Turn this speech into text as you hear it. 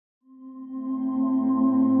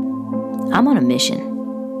I'm on a mission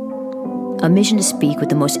to speak with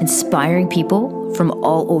the most inspiring people from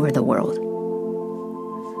all over the world.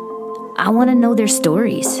 I want to know their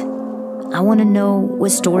stories. I want to know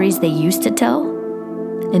what stories they used to tell,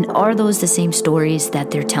 and are those the same stories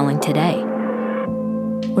that they're telling today?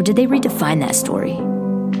 Or did they redefine that story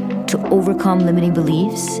to overcome limiting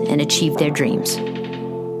beliefs and achieve their dreams?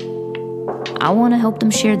 I want to help them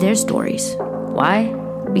share their stories. Why?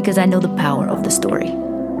 Because I know the power of the story.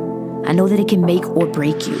 I know that it can make or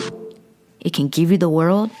break you. It can give you the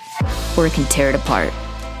world, or it can tear it apart.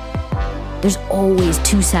 There's always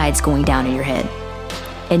two sides going down in your head,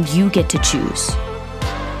 and you get to choose.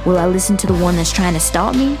 Will I listen to the one that's trying to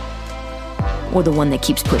stop me, or the one that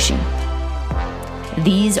keeps pushing?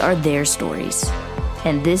 These are their stories,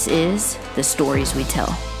 and this is the stories we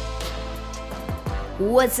tell.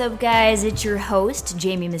 What's up, guys? It's your host,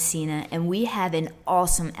 Jamie Messina, and we have an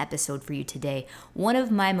awesome episode for you today. One of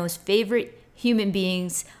my most favorite human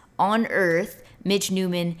beings on earth, Mitch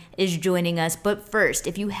Newman, is joining us. But first,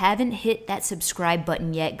 if you haven't hit that subscribe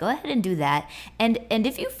button yet, go ahead and do that. And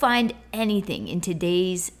if you find anything in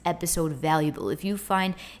today's episode valuable, if you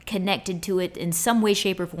find connected to it in some way,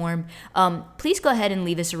 shape, or form, please go ahead and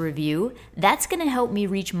leave us a review. That's going to help me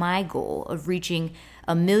reach my goal of reaching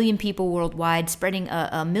 1 million people worldwide, spreading a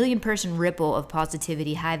 1 million person ripple of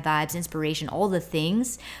positivity, high vibes, inspiration, all the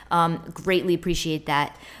things. Greatly appreciate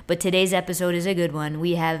that. But today's episode is a good one.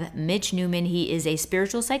 We have Mitch Newman. He is a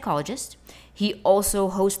spiritual psychologist. He also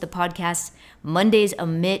hosts the podcast Mondays of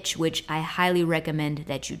Mitch, which I highly recommend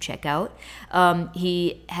that you check out.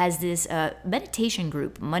 He has this meditation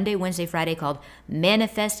group Monday, Wednesday, Friday called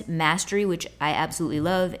Manifest Mastery, which I absolutely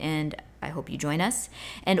love, and I hope you join us.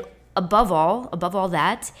 And above all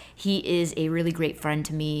that, he is a really great friend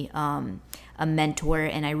to me, a mentor,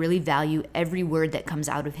 and I really value every word that comes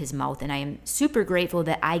out of his mouth, and I am super grateful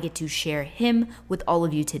that I get to share him with all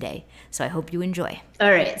of you today. So I hope you enjoy.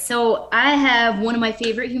 All right, so I have one of my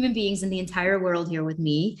favorite human beings in the entire world here with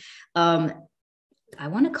me. I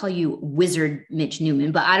want to call you Wizard Mitch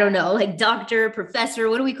Newman, but I don't know, like doctor, professor,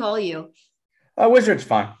 what do we call you? Wizard's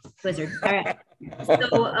fine. Wizard, all right.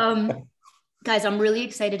 So, guys, I'm really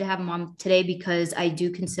excited to have him on today because I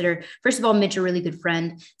do consider, first of all, Mitch a really good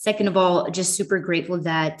friend. Second of all, just super grateful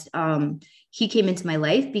that he came into my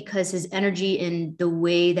life because his energy and the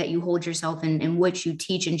way that you hold yourself and what you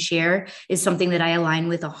teach and share is something that I align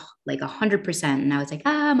with like 100%. And I was like,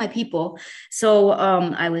 my people. So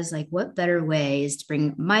I was like, what better way is to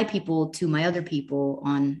bring my people to my other people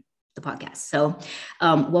on the podcast? So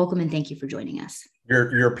welcome and thank you for joining us.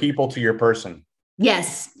 Your people to your person.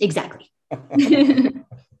 Yes, exactly. Thanks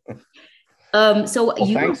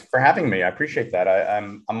for having me. I appreciate that.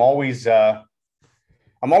 I'm always honored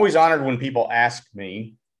when people ask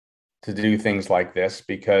me to do things like this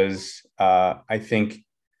because I think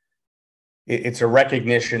it's a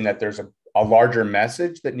recognition that there's a larger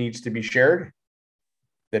message that needs to be shared,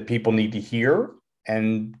 that people need to hear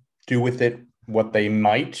and do with it what they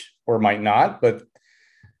might or might not. But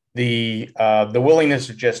the willingness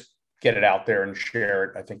to just get it out there and share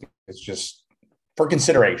it, I think it's just for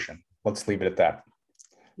consideration. Let's leave it at that.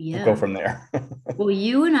 Yeah. We'll go from there. Well,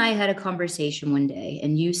 you and I had a conversation one day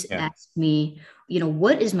and you asked me,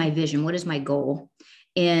 what is my vision? What is my goal?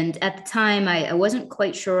 And at the time I wasn't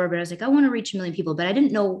quite sure, but I was like, I want to reach 1 million people, but I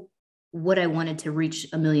didn't know what I wanted to reach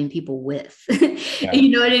 1 million people with. Yeah. You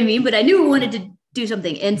know what I mean? But I knew I wanted to do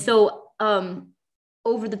something. And so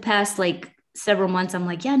over the past several months, I'm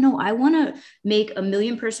like, I want to make 1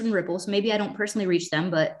 million person ripple. So maybe I don't personally reach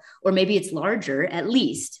them, or maybe it's larger at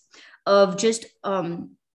least, of just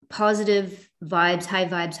positive vibes,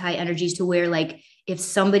 high energies, to where if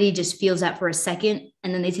somebody just feels that for a second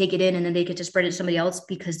and then they take it in and then they get to spread it to somebody else,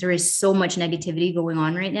 because there is so much negativity going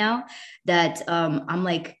on right now that I'm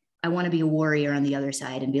like, I want to be a warrior on the other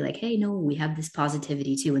side and be like, hey, no, we have this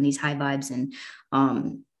positivity too, and these high vibes. And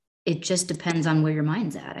it just depends on where your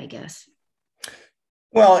mind's at, I guess.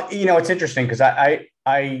 Well, it's interesting because I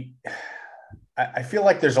feel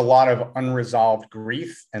like there's a lot of unresolved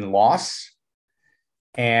grief and loss,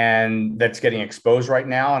 and that's getting exposed right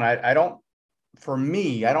now. And I don't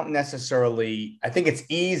necessarily, I think it's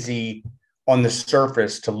easy on the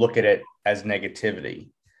surface to look at it as negativity.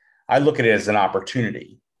 I look at it as an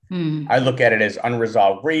opportunity. I look at it as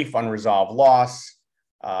unresolved grief, unresolved loss,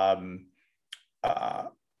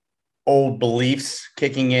 old beliefs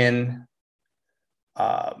kicking in,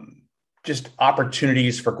 just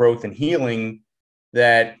opportunities for growth and healing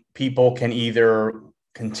that people can either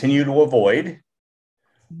continue to avoid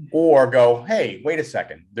or go, hey, wait a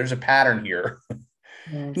second, there's a pattern here.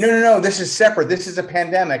 Yes. No, this is separate. This is a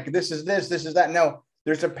pandemic. This is that. No,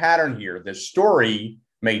 there's a pattern here. The story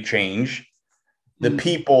may change. The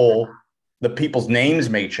people's names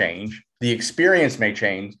may change. The experience may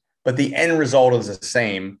change, but the end result is the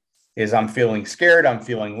same. Is I'm feeling scared. I'm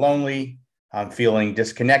feeling lonely. I'm feeling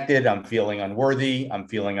disconnected. I'm feeling unworthy. I'm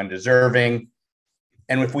feeling undeserving.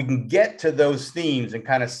 And if we can get to those themes and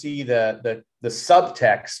kind of see the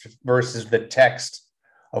subtext versus the text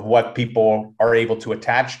of what people are able to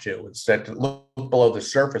attach to, instead to look below the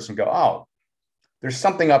surface and go, oh, there's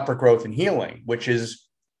something up for growth and healing, which is,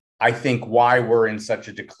 I think, why we're in such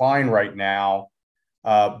a decline right now,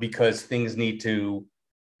 because things need to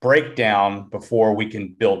break down before we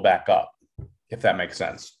can build back up, if that makes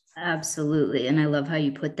sense. Absolutely. And I love how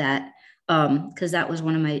you put that, because that was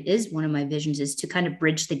one of my visions, is to kind of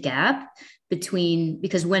bridge the gap between,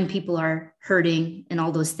 because when people are hurting and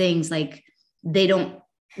all those things, like, they don't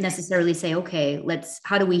necessarily say, okay,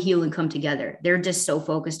 how do we heal and come together? They're just so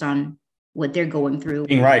focused on what they're going through.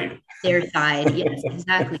 Being right. Their side. Yes,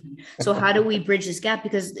 exactly. So how do we bridge this gap?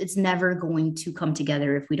 Because it's never going to come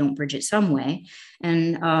together if we don't bridge it some way.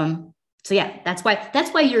 And so yeah, that's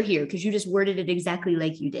why you're here, because you just worded it exactly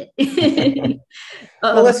like you did.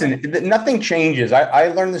 Well, listen, nothing changes. I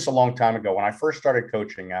learned this a long time ago. When I first started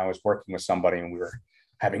coaching, I was working with somebody and we were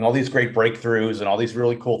having all these great breakthroughs and all these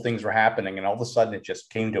really cool things were happening. And all of a sudden it just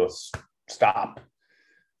came to a stop.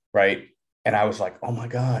 Right. And I was like, oh my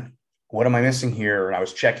God, what am I missing here? And I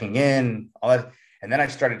was checking in, all that. And then I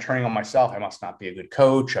started turning on myself. I must not be a good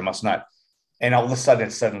coach. I must not. And all of a sudden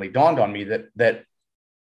it suddenly dawned on me that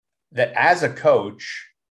as a coach,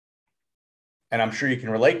 and I'm sure you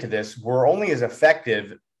can relate to this, we're only as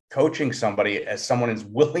effective coaching somebody as someone is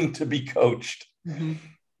willing to be coached. Mm-hmm.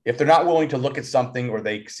 If they're not willing to look at something, or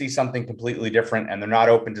they see something completely different and they're not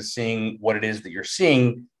open to seeing what it is that you're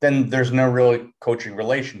seeing, then there's no real coaching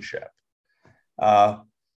relationship.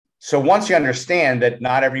 So once you understand that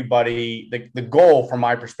not everybody, the goal from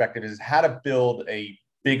my perspective is how to build a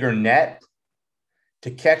bigger net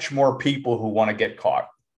to catch more people who want to get caught.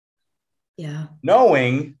 Yeah.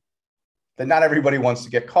 Knowing that not everybody wants to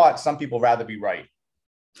get caught. Some people rather be right.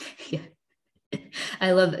 Yeah.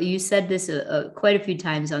 I love, you said this quite a few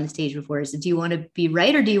times on the stage before. So do you want to be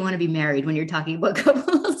right, or do you want to be married when you're talking about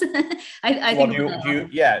couples? I think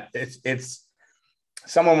it's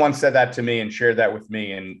someone once said that to me and shared that with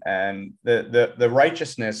me. And the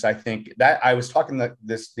righteousness, I think that I was talking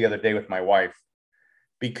this the other day with my wife,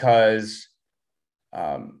 because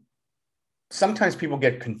sometimes people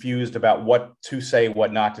get confused about what to say,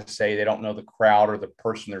 what not to say. They don't know the crowd or the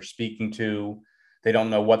person they're speaking to. They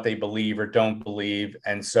don't know what they believe or don't believe.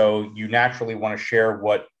 And so you naturally want to share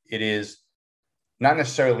what it is, not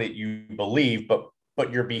necessarily that you believe,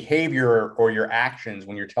 but your behavior or your actions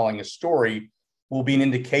when you're telling a story will be an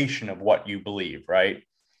indication of what you believe, right?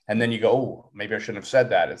 And then you go, oh, maybe I shouldn't have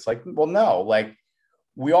said that. It's like, well, no, like,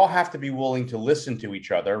 we all have to be willing to listen to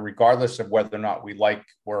each other, regardless of whether or not we like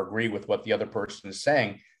or agree with what the other person is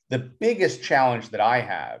saying. The biggest challenge that I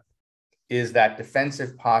have is that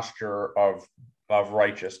defensive posture of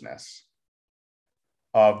righteousness,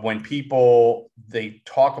 of when people, they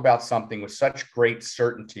talk about something with such great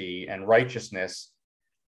certainty and righteousness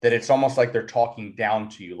that it's almost like they're talking down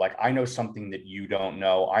to you. Like, I know something that you don't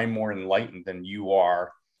know. I'm more enlightened than you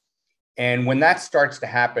are. And when that starts to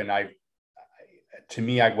happen, I've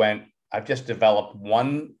just developed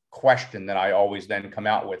one question that I always then come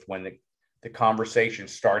out with when the conversation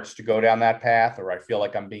starts to go down that path, or I feel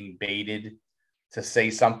like I'm being baited to say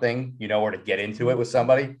something, or to get into it with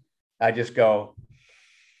somebody. I just go,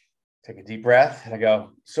 take a deep breath, and I go,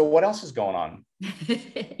 so what else is going on?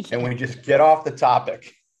 Yeah. And we just get off the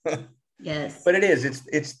topic. Yes. But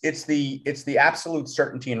it's the absolute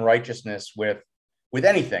certainty and righteousness with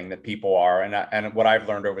anything that people are. And what I've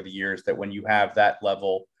learned over the years, that when you have that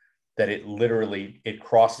level, that it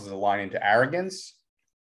crosses the line into arrogance,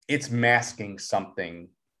 it's masking something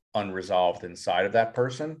unresolved inside of that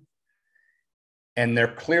person. And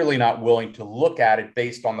they're clearly not willing to look at it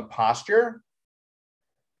based on the posture.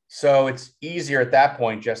 So it's easier at that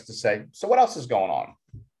point just to say, so what else is going on?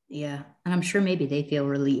 Yeah. And I'm sure maybe they feel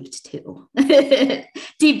relieved too.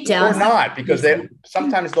 Deep down. Or not, because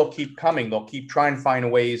sometimes they'll keep coming. They'll keep trying to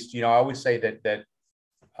find ways. I always say that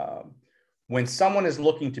when someone is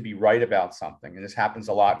looking to be right about something, and this happens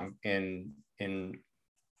a lot in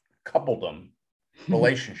coupledom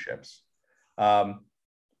relationships,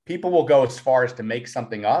 people will go as far as to make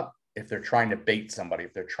something up if they're trying to bait somebody,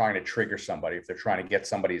 if they're trying to trigger somebody, if they're trying to get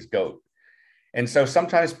somebody's goat. And so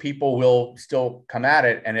sometimes people will still come at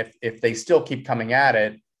it. And if they still keep coming at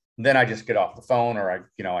it, then I just get off the phone, or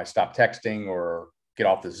I stop texting or get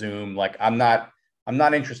off the Zoom. Like, I'm not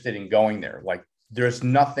interested in going there. Like, there's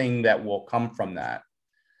nothing that will come from that.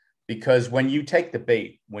 Because when you take the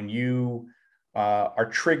bait, when you are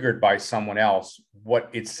triggered by someone else, what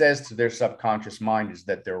it says to their subconscious mind is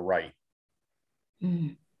that they're right.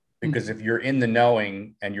 Mm-hmm. Because if you're in the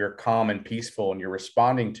knowing and you're calm and peaceful and you're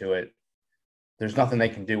responding to it, there's nothing they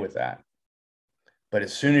can do with that. But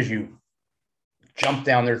as soon as you jump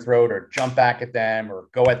down their throat or jump back at them or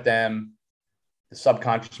go at them, the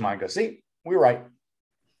subconscious mind goes, see, we're right.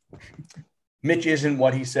 Mitch isn't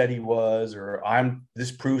what he said he was, or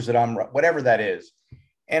this proves that I'm right, whatever that is.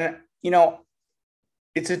 And,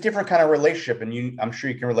 it's a different kind of relationship. And I'm sure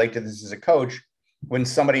you can relate to this as a coach, when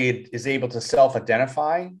somebody is able to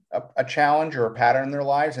self-identify a challenge or a pattern in their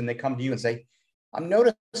lives, and they come to you and say, I'm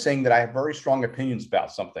noticing that I have very strong opinions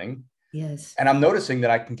about something. Yes. And I'm noticing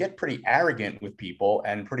that I can get pretty arrogant with people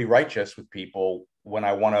and pretty righteous with people when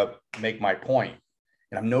I want to make my point.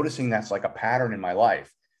 And I'm noticing that's like a pattern in my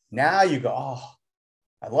life. Now you go, oh,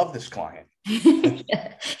 I love this client.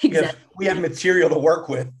 Yeah, exactly. We have material to work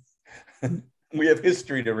with. We have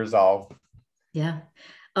history to resolve. Yeah.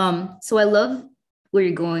 So I love where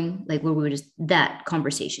you're going, like where we were just that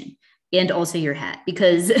conversation, and also your hat,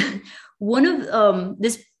 because one of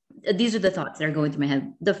these are the thoughts that are going through my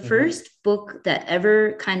head. The first book that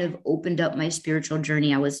ever kind of opened up my spiritual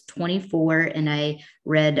journey, I was 24 and I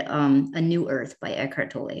read A New Earth by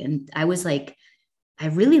Eckhart Tolle. And I was like, I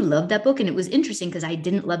really loved that book. And it was interesting because I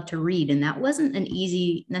didn't love to read. And that wasn't an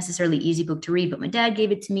necessarily easy book to read, but my dad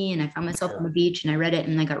gave it to me and I found myself on the beach and I read it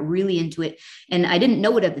and I got really into it. And I didn't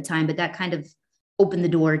know it at the time, but that kind of opened the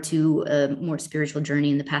door to a more spiritual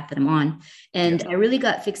journey in the path that I'm on. And I really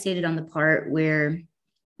got fixated on the part where,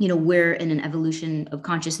 we're in an evolution of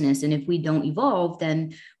consciousness. And if we don't evolve,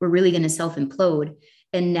 then we're really going to self-implode.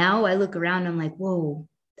 And now I look around, I'm like, whoa,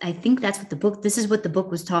 I think this is what the book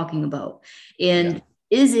was talking about. And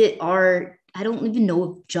is it I don't even know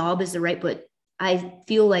if job is the right, but I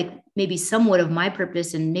feel like maybe somewhat of my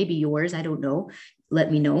purpose and maybe yours, I don't know,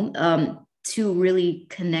 let me know, to really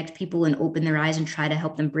connect people and open their eyes and try to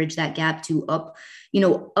help them bridge that gap to up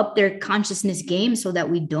their consciousness game so that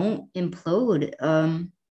we don't implode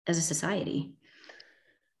as a society.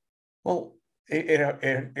 Well,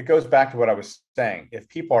 it goes back to what I was saying. If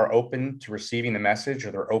people are open to receiving the message,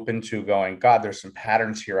 or they're open to going, God, there's some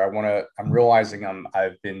patterns here. I'm realizing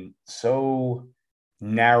I've been so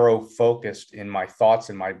narrow focused in my thoughts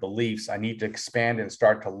and my beliefs. I need to expand and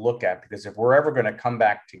start to look at, because if we're ever going to come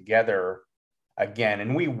back together again,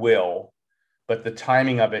 and we will, but the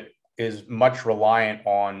timing of it is much reliant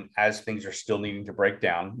on, as things are still needing to break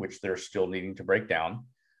down, which they're still needing to break down.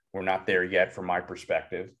 We're not there yet from my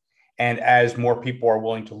perspective. And as more people are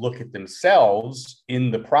willing to look at themselves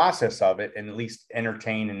in the process of it and at least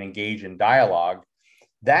entertain and engage in dialogue,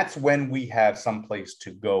 that's when we have some place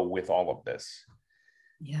to go with all of this.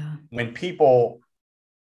 Yeah. When people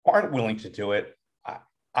aren't willing to do it,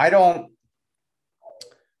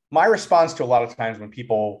 my response to a lot of times when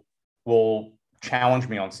people will challenge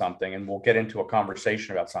me on something and we'll get into a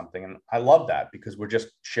conversation about something, and I love that because we're just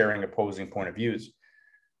sharing opposing point of views.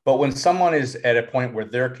 But when someone is at a point where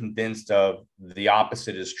they're convinced of the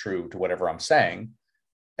opposite is true to whatever I'm saying,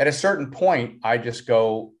 at a certain point, I just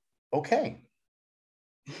go, okay.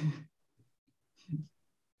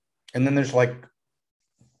 And then there's like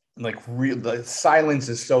the silence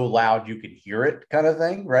is so loud you can hear it kind of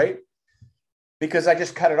thing, right? Because I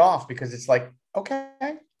just cut it off, because it's like, okay,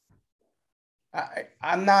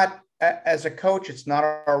 I'm not, as a coach, it's not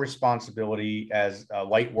our responsibility as a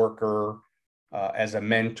light worker, as a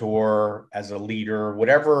mentor, as a leader,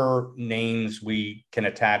 whatever names we can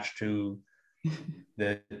attach to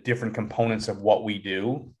the different components of what we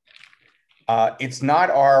do. It's not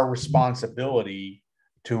our responsibility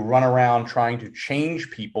to run around trying to change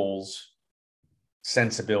people's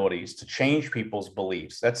sensibilities, to change people's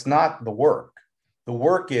beliefs. That's not the work. The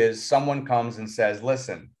work is someone comes and says,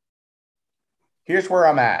 listen, here's where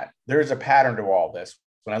I'm at. There's a pattern to all this.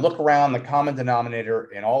 When I look around, the common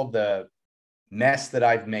denominator in all of the mess that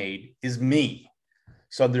I've made is me.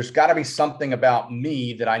 So there's got to be something about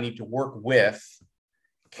me that I need to work with.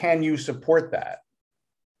 Can you support that?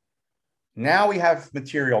 Now we have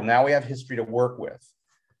material. Now we have history to work with.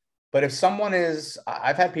 But if someone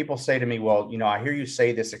I've had people say to me, well, I hear you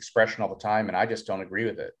say this expression all the time and I just don't agree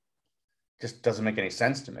with it. It just doesn't make any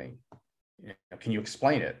sense to me. Can you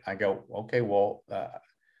explain it? I go, okay, well,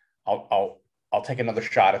 I'll take another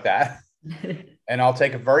shot at that. And I'll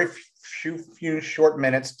take a very few short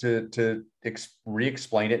minutes to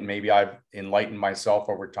re-explain it. And maybe I've enlightened myself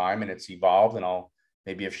over time and it's evolved, and I'll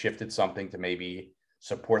maybe have shifted something to maybe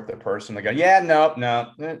support the person. They go, yeah, no.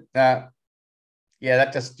 yeah,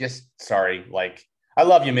 that just sorry. Like, I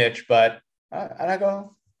love you, Mitch, but, and I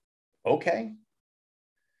go, okay.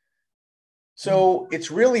 So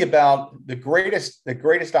it's really about the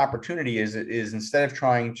greatest opportunity is instead of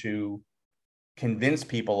trying to convince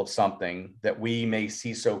people of something that we may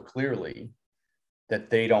see so clearly that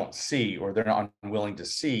they don't see or they're not unwilling to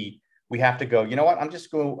see, we have to go, you know what,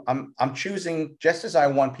 I'm choosing, just as I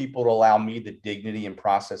want people to allow me the dignity and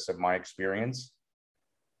process of my experience,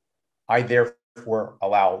 I therefore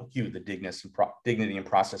allow you the dignity and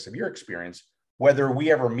process of your experience, whether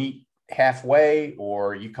we ever meet halfway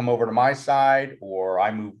or you come over to my side or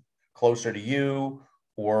I move closer to you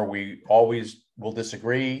or we always will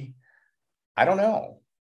disagree. I don't know.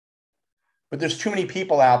 But there's too many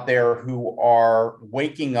people out there who are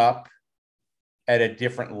waking up at a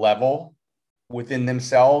different level within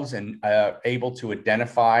themselves and able to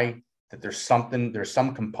identify that there's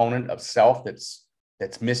some component of self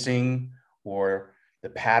that's missing, or the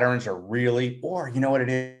patterns are really, or you know what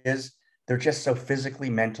it is? They're just so physically,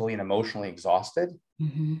 mentally, and emotionally exhausted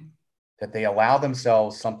that they allow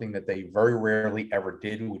themselves something that they very rarely ever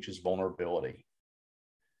did, which is vulnerability.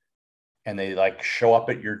 And they like show up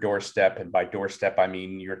at your doorstep. And by doorstep, I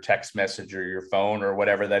mean your text message or your phone or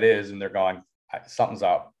whatever that is. And they're going, something's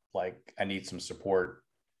up. Like, I need some support.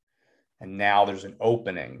 And now there's an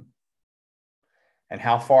opening. And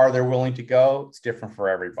how far they're willing to go, it's different for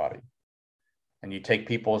everybody. And you take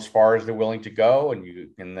people as far as they're willing to go,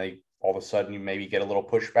 and they all of a sudden you maybe get a little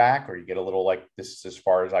pushback, or you get a little like, this is as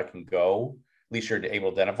far as I can go. At least you're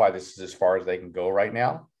able to identify this is as far as they can go right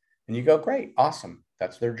now. And you go, great, awesome.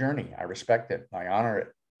 That's their journey. I respect it. I honor it.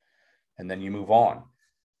 And then you move on.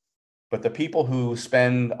 But the people who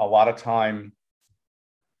spend a lot of time,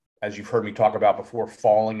 as you've heard me talk about before,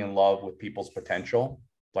 falling in love with people's potential,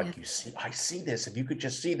 like, you see, I see this. If you could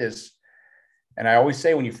just see this. And I always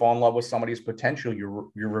say, when you fall in love with somebody's potential, you're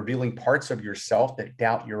revealing parts of yourself that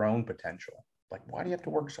doubt your own potential. Like, why do you have to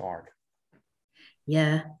work so hard?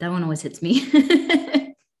 Yeah, that one always hits me.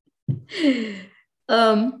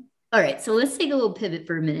 All right, so let's take a little pivot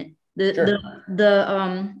for a minute.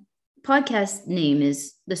 The podcast name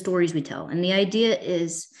is The Stories We Tell, and the idea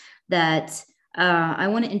is that I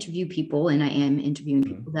want to interview people, and I am interviewing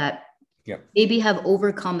people that maybe have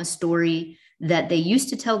overcome a story that they used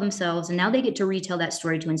to tell themselves, and now they get to retell that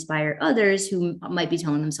story to inspire others who might be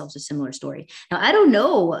telling themselves a similar story. Now, I don't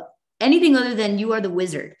know anything other than you are the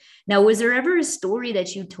wizard. Now, was there ever a story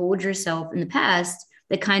that you told yourself in the past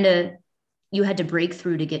that kind of you had to break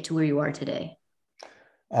through to get to where you are today?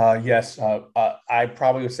 Yes. I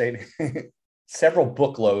probably would say several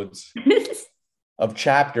bookloads of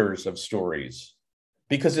chapters of stories,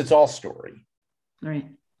 because it's all story. Right.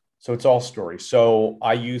 So it's all story. So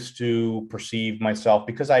I used to perceive myself,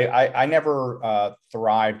 because I never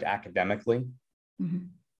thrived academically.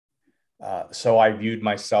 So I viewed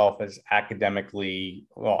myself as academically,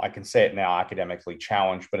 well, I can say it now, academically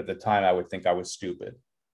challenged, but at the time I would think I was stupid.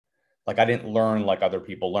 Like, I didn't learn like other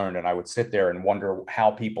people learned. And I would sit there and wonder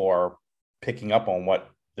how people are picking up on what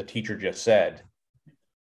the teacher just said,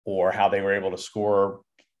 or how they were able to score,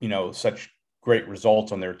 such great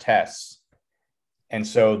results on their tests. And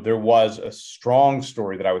so there was a strong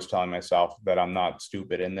story that I was telling myself that I'm not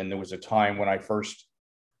stupid. And then there was a time when I first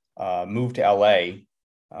moved to LA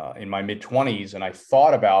in my mid-20s, and I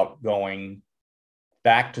thought about going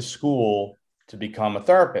back to school to become a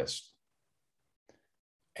therapist,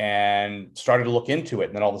 and started to look into it.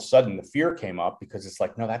 And then all of a sudden the fear came up, because it's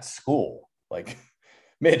like, no, that's school. Like,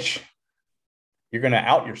 Mitch, you're going to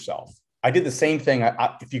out yourself. I did the same thing.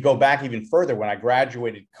 If you go back even further, when I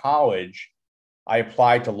graduated college, I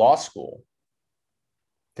applied to law school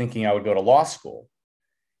thinking I would go to law school.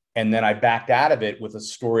 And then I backed out of it with a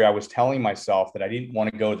story I was telling myself, that I didn't want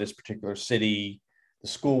to go to this particular city. The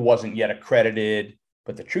school wasn't yet accredited.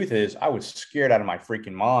 But the truth is, I was scared out of my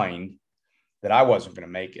freaking mind that I wasn't going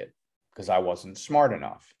to make it because I wasn't smart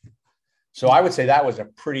enough. So I would say that was a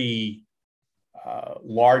pretty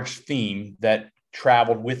large theme that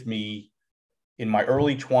traveled with me in my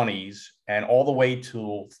early 20s and all the way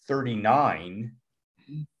till 39.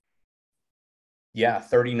 Yeah,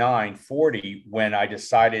 39, 40, when I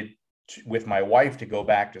decided with my wife to go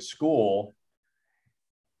back to school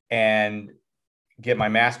and get my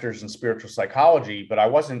master's in spiritual psychology. But I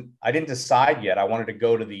didn't decide yet. I wanted to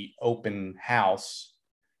go to the open house.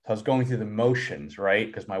 So I was going through the motions, right?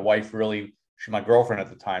 Because my wife my girlfriend at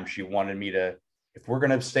the time, she wanted me to, if we're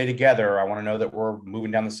going to stay together, I want to know that we're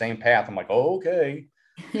moving down the same path. I'm like, oh, okay,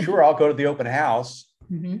 sure. I'll go to the open house.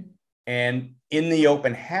 And in the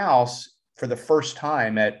open house, for the first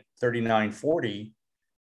time at 39, 40,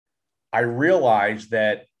 I realized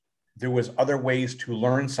that there was other ways to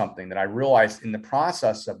learn something, that I realized in the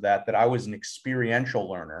process of that I was an experiential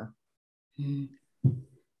learner,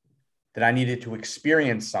 that I needed to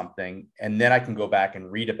experience something, and then I can go back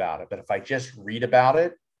and read about it. But if I just read about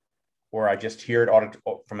it, or I just hear it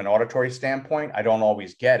from an auditory standpoint, I don't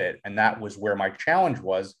always get it. And that was where my challenge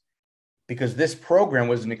was, because this program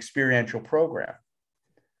was an experiential program.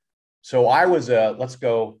 So I was let's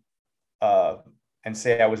go and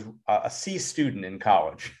say I was a C student in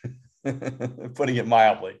college, putting it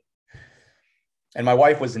mildly. And my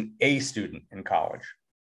wife was an A student in college.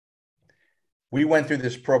 We went through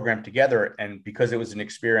this program together, and because it was an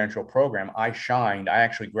experiential program, I shined. I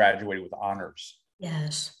actually graduated with honors.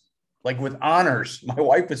 Yes. Like with honors. My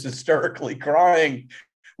wife was hysterically crying.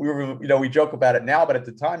 We joke about it now, but at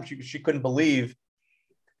the time she couldn't believe,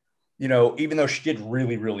 even though she did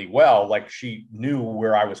really, really well, like she knew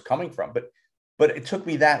where I was coming from. But it took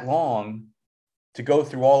me that long to go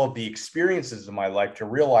through all of the experiences of my life to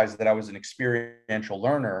realize that I was an experiential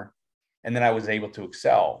learner, and then I was able to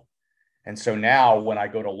excel. And so now when I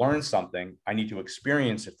go to learn something, I need to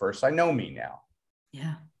experience it first. I know me now.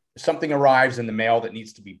 Yeah. If something arrives in the mail that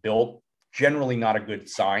needs to be built, generally not a good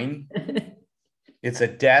sign. It's a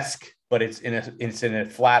desk, but it's in a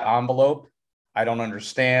flat envelope. I don't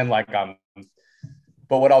understand. But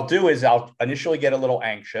what I'll do is I'll initially get a little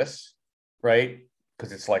anxious, right?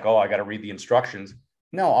 Because it's like, oh, I got to read the instructions.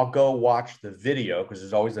 No, I'll go watch the video, because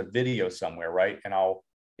there's always a video somewhere, right? And I'll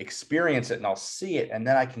experience it and I'll see it, and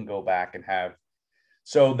then I can go back and have.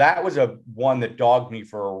 So that was one that dogged me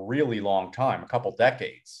for a really long time, a couple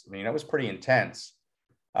decades. I mean, it was pretty intense.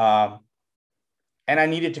 And I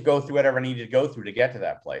needed to go through whatever I needed to go through to get to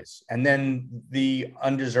that place. And then the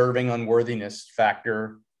undeserving unworthiness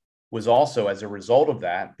factor was also as a result of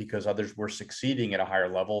that, because others were succeeding at a higher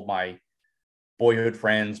level. My boyhood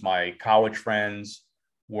friends, my college friends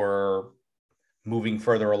were moving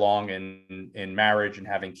further along in marriage and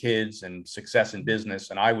having kids and success in business.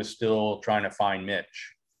 And I was still trying to find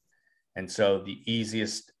Mitch. And so the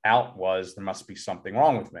easiest out was, there must be something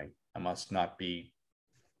wrong with me. I must not be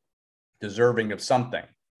deserving of something.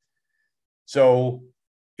 So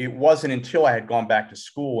it wasn't until I had gone back to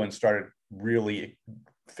school and started really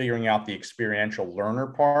figuring out the experiential learner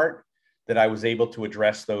part that I was able to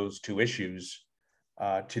address those two issues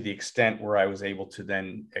to the extent where I was able to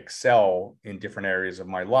then excel in different areas of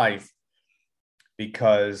my life,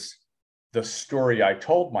 because the story I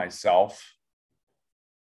told myself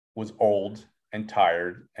was old and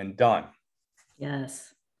tired and done.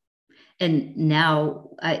 Yes. And now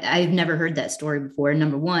I've never heard that story before.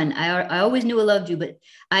 Number one, I always knew I loved you, but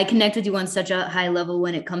I connect with you on such a high level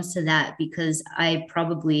when it comes to that, because I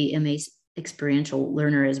probably am a experiential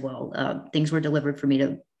learner as well. Things were delivered for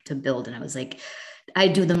me to build, and I was like, I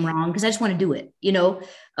do them wrong because I just want to do it,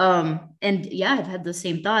 and yeah, I've had the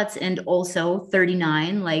same thoughts. And also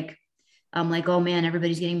 39, like, I'm like, oh man,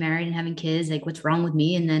 everybody's getting married and having kids. Like, what's wrong with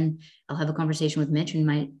me? And then I'll have a conversation with Mitch,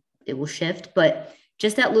 and it will shift. But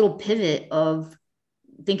just that little pivot of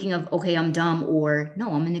thinking of, okay, I'm dumb, or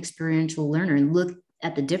no, I'm an experiential learner, and look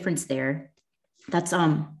at the difference there. That's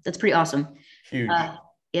pretty awesome. Huge.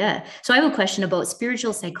 Yeah. So I have a question about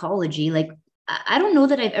spiritual psychology. Like, I don't know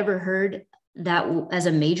that I've ever heard that as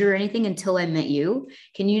a major or anything until I met you.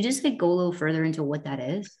 Can you just like go a little further into what that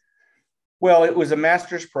is? Well, it was a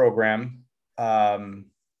master's program in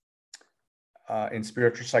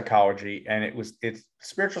spiritual psychology, and it's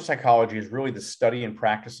spiritual psychology is really the study and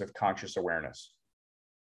practice of conscious awareness.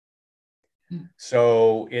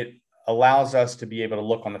 So it allows us to be able to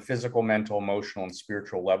look on the physical, mental, emotional, and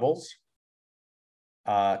spiritual levels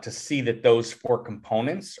to see that those four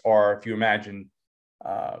components are, if you imagine,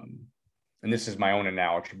 and this is my own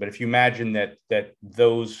analogy, but if you imagine that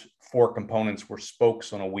those four components were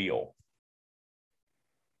spokes on a wheel,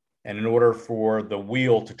 and in order for the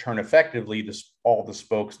wheel to turn effectively, all the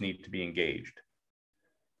spokes need to be engaged.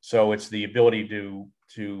 So it's the ability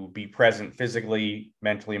to be present physically,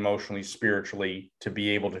 mentally, emotionally, spiritually, to be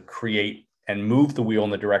able to create and move the wheel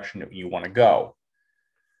in the direction that you want to go,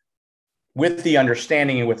 with the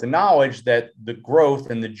understanding and with the knowledge that the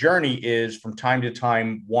growth and the journey is, from time to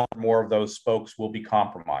time, one or more of those spokes will be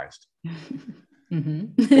compromised.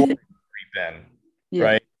 Mm-hmm. Then,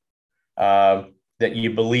 yeah. Right? That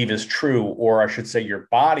you believe is true, or I should say your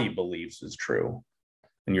body believes is true,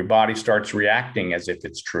 and your body starts reacting as if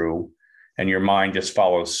it's true, and your mind just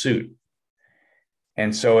follows suit.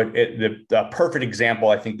 And so the perfect example,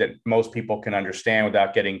 I think, that most people can understand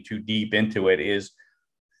without getting too deep into it is,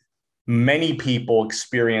 many people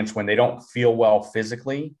experience when they don't feel well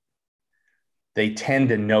physically, they tend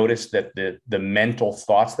to notice that the mental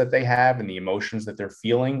thoughts that they have and the emotions that they're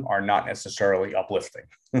feeling are not necessarily uplifting.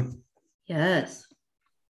 Yes.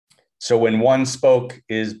 So when one spoke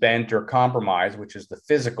is bent or compromised, which is the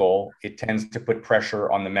physical, it tends to put pressure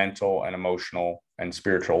on the mental and emotional and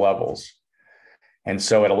spiritual levels. And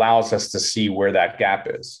so it allows us to see where that gap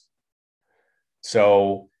is.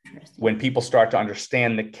 So when people start to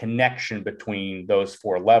understand the connection between those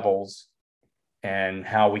four levels and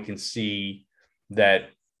how we can see that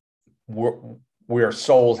we're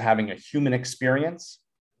souls having a human experience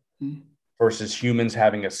versus humans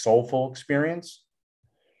having a soulful experience,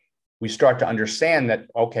 we start to understand that,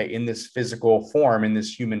 okay, in this physical form, in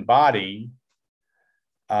this human body,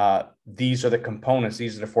 these are the components,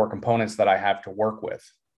 these are the four components that I have to work with.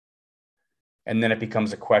 And then it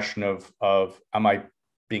becomes a question of am I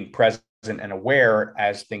being present and aware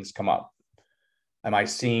as things come up? Am I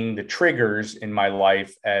seeing the triggers in my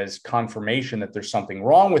life as confirmation that there's something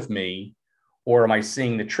wrong with me? Or am I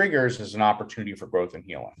seeing the triggers as an opportunity for growth and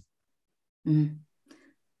healing? Mm.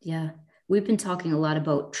 Yeah. We've been talking a lot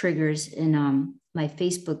about triggers in my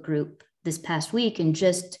Facebook group this past week and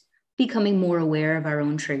just becoming more aware of our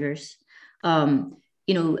own triggers. You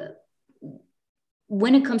know,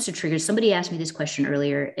 when it comes to triggers, somebody asked me this question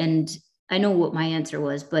earlier, and I know what my answer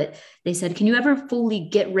was, but they said, can you ever fully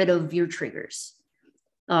get rid of your triggers?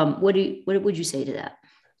 What would you say to that?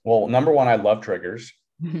 Well, number one, I love triggers.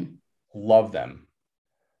 Love them.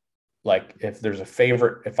 Like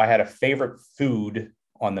if I had a favorite food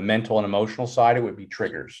on the mental and emotional side, it would be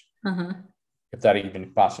triggers. If that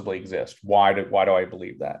even possibly exists. Why do I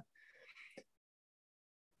believe that?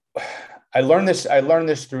 I learned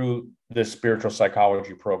this through the spiritual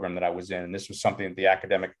psychology program that I was in. And this was something that the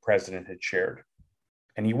academic president had shared.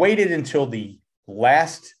 And he waited until the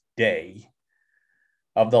last day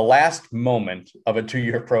of the last moment of a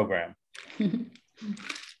 2-year program.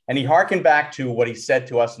 And he hearkened back to what he said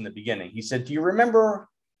to us in the beginning. He said, do you remember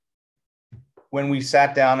when we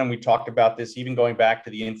sat down and we talked about this, even going back to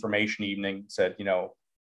the information evening, said,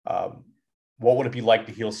 what would it be like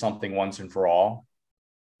to heal something once and for all?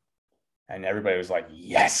 And everybody was like,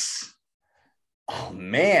 yes. Oh,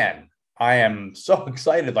 man, I am so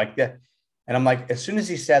excited like that. And I'm like, as soon as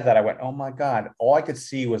he said that, I went, oh, my God. All I could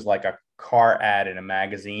see was like a car ad in a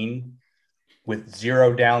magazine with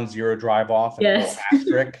 0 down, 0 drive off and a little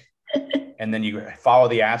asterisk. And then you follow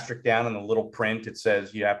the asterisk down in the little print. It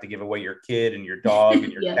says you have to give away your kid and your dog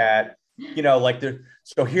and your cat.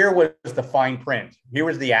 So here was the fine print. Here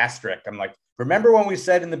was the asterisk. I'm like, remember when we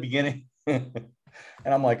said in the beginning?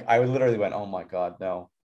 And I'm like, I literally went, oh my God, no.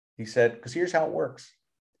 He said, because here's how it works.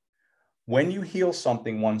 When you heal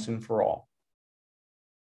something once and for all,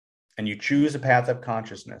 and you choose a path of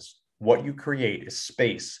consciousness, what you create is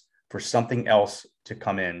space for something else to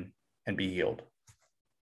come in and be healed.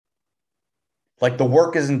 Like the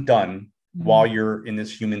work isn't done while you're in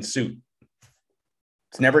this human suit.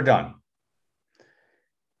 It's never done.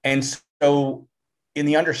 And so in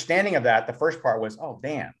the understanding of that, the first part was, oh,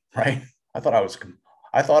 damn, right? I thought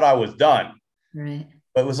I was done. Right.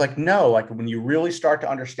 But it was like, no, like when you really start to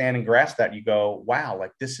understand and grasp that, you go, wow,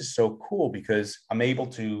 like this is so cool because I'm able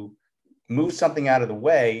to move something out of the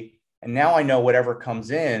way. And now I know whatever comes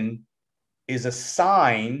in is a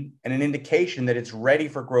sign and an indication that it's ready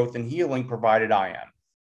for growth and healing, provided I am.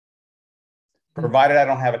 Provided I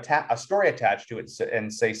don't have a story attached to it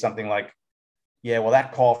and say something like, yeah, well,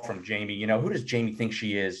 that call from Jamie, who does Jamie think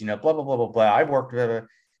she is? Blah, blah, blah, blah, blah. I've worked with her.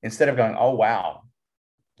 Instead of going, oh, wow,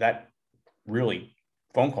 that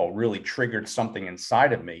phone call really triggered something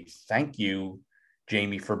inside of me. Thank you,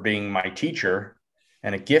 Jamie, for being my teacher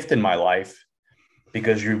and a gift in my life,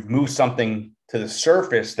 because you've moved something to the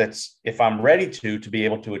surface that's, if I'm ready to be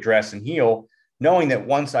able to address and heal, knowing that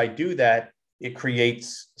once I do that, it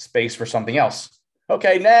creates space for something else.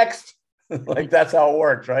 Okay, next. Like that's how it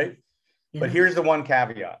works, right? Yeah. But here's the one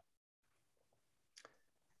caveat.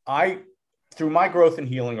 Through my growth and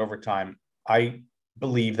healing over time, I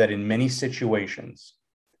believe that in many situations,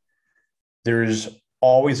 there's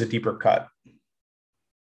always a deeper cut.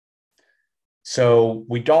 So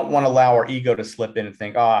we don't want to allow our ego to slip in and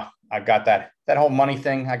think, I got that whole money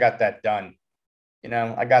thing. I got that done.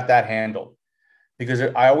 I got that handled. Because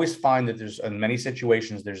I always find that in many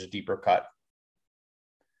situations, there's a deeper cut.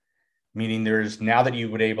 Meaning now that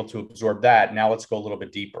you were able to absorb that, now let's go a little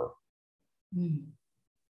bit deeper.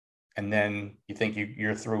 And then you think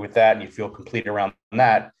you're through with that and you feel complete around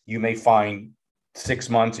that. You may find 6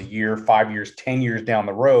 months, a year, 5 years, 10 years down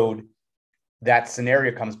the road, that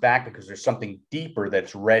scenario comes back because there's something deeper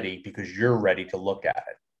that's ready because you're ready to look at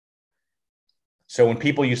it. So when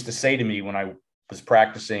people used to say to me when I was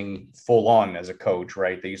practicing full on as a coach,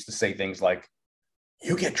 right? They used to say things like,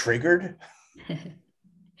 "You get triggered?"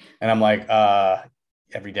 And I'm like,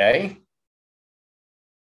 every day.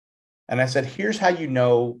 And I said, here's how you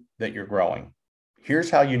know that you're growing. Here's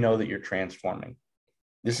how you know that you're transforming.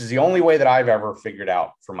 This is the only way that I've ever figured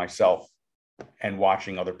out for myself and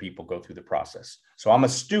watching other people go through the process. So I'm a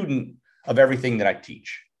student of everything that I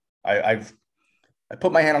teach. I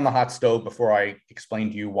put my hand on the hot stove before I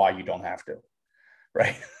explain to you why you don't have to,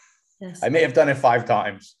 right? Yes. I may have done it 5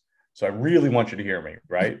 times. So I really want you to hear me,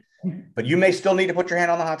 right? But you may still need to put your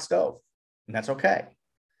hand on the hot stove, and that's okay.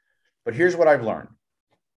 But here's what I've learned.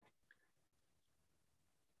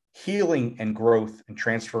 Healing and growth and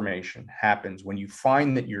transformation happens when you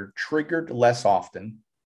find that you're triggered less often.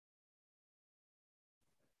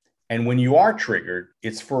 And when you are triggered,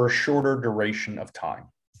 it's for a shorter duration of time.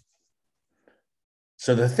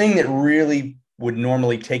 So the thing that really would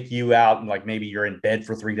normally take you out, and like maybe you're in bed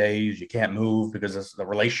for 3 days, you can't move because the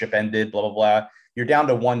relationship ended, blah, blah, blah. You're down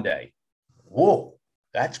to 1 day. Whoa,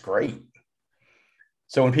 that's great.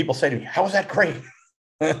 So when people say to me, how is that great?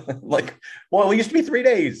 Like, well, it used to be 3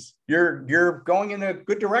 days. You're going in a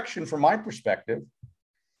good direction from my perspective.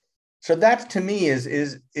 So that to me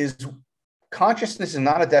is consciousness is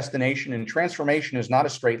not a destination and transformation is not a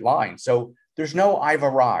straight line. So there's no I've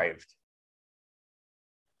arrived.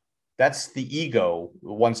 That's the ego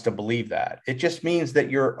who wants to believe that. It just means that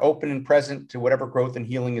you're open and present to whatever growth and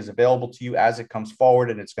healing is available to you as it comes forward,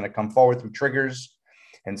 and it's going to come forward through triggers.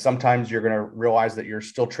 And sometimes you're going to realize that you're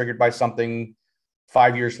still triggered by something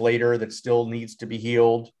 5 years later that still needs to be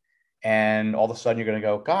healed. And all of a sudden you're going to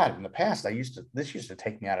go, God, in the past, this used to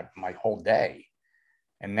take me out of my whole day.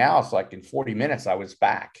 And now it's like in 40 minutes, I was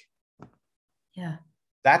back. Yeah.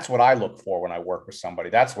 That's what I look for when I work with somebody.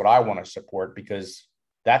 That's what I want to support, because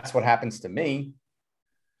that's what happens to me.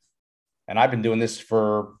 And I've been doing this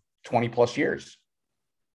for 20 plus years.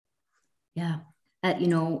 Yeah.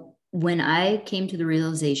 When I came to the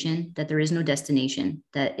realization that there is no destination,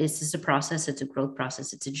 that it's just a process, it's a growth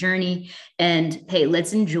process, it's a journey. And hey,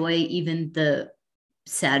 let's enjoy even the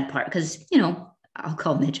sad part. Because, I'll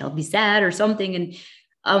call Mitch, I'll be sad or something. And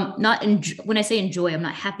when I say enjoy, I'm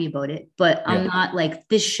not happy about it, but I'm not like,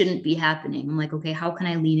 this shouldn't be happening. I'm like, okay, how can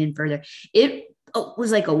I lean in further? It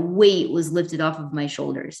was like a weight was lifted off of my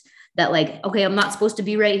shoulders that like, okay, I'm not supposed to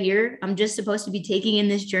be right here. I'm just supposed to be taking in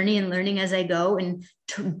this journey and learning as I go and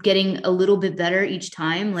getting a little bit better each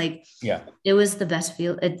time. Like, it was the best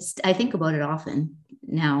feel. I think about it often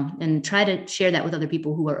now and try to share that with other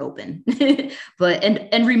people who are open, but,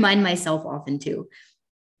 and remind myself often too.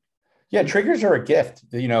 Yeah. Triggers are a gift,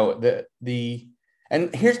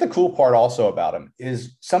 and here's the cool part also about them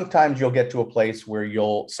is sometimes you'll get to a place where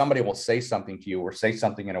somebody will say something to you or say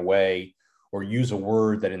something in a way or use a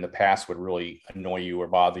word that in the past would really annoy you or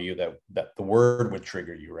bother you, that the word would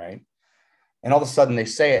trigger you, right? And all of a sudden they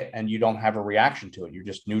say it and you don't have a reaction to it. You're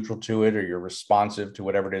just neutral to it, or you're responsive to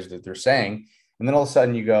whatever it is that they're saying. And then all of a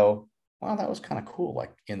sudden you go, wow, that was kind of cool.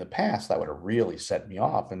 Like in the past, that would have really set me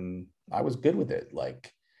off and I was good with it.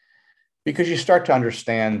 Like, because you start to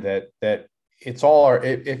understand that it's all,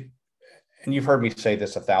 and you've heard me say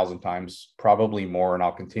this 1,000 times, probably more, and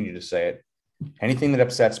I'll continue to say it. Anything that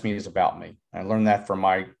upsets me is about me. I learned that from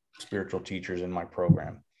my spiritual teachers in my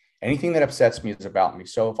program. Anything that upsets me is about me.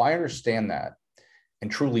 So if I understand that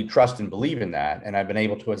and truly trust and believe in that, and I've been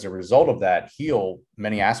able to, as a result of that, heal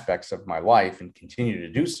many aspects of my life and continue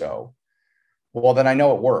to do so, well, then I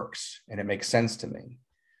know it works and it makes sense to me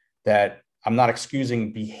that I'm not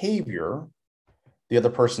excusing behavior, the other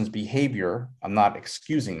person's behavior. I'm not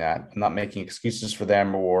excusing that. I'm not making excuses for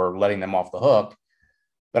them or letting them off the hook.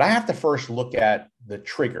 But I have to first look at the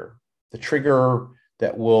trigger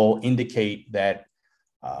that will indicate that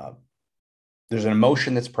there's an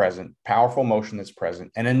emotion that's present, powerful emotion that's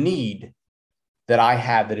present, and a need that I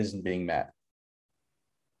have that isn't being met.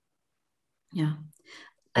 Yeah.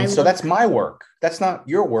 And so that's my work. That's not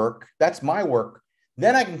your work. That's my work.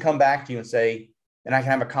 Then I can come back to you and say, and I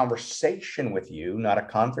can have a conversation with you, not a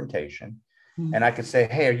confrontation. Mm-hmm. And I could say,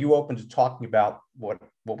 hey, are you open to talking about what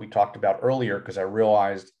we talked about earlier? Because I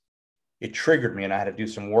realized it triggered me and I had to do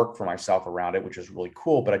some work for myself around it, which is really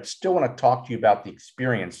cool. But I still want to talk to you about the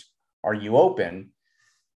experience. Are you open?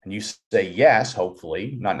 And you say yes,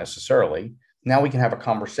 hopefully, not necessarily. Now we can have a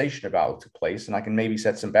conversation about what took place, and I can maybe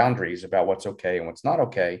set some boundaries about what's okay and what's not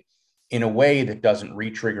okay in a way that doesn't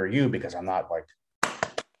re-trigger you, because I'm not like,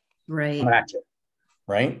 right. At you,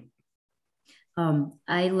 right?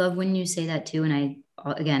 I love when you say that too. And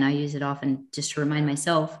I use it often just to remind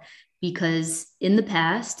myself, because in the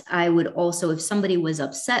past, I would also, if somebody was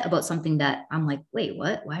upset about something that I'm like, wait,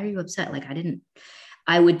 what? Why are you upset? Like,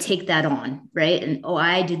 I would take that on, right? And oh,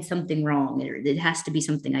 I did something wrong. It has to be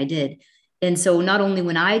something I did. And so not only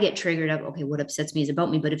when I get triggered up, okay, what upsets me is about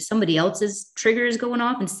me, but if somebody else's trigger is going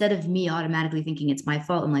off, instead of me automatically thinking it's my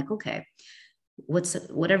fault, I'm like, okay,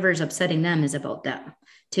 whatever is upsetting them is about them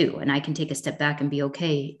too. And I can take a step back and be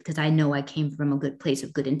okay because I know I came from a good place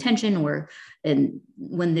of good intention, and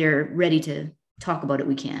when they're ready to talk about it,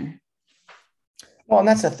 we can. Well, and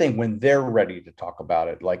that's the thing, when they're ready to talk about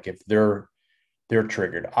it, like if they're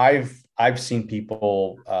triggered. I've seen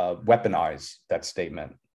people weaponize that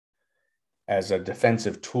statement as a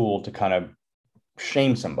defensive tool to kind of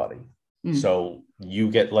shame somebody. So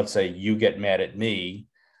let's say you get mad at me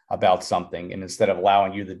about something, and instead of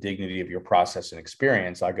allowing you the dignity of your process and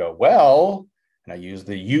experience, I go, well, and I use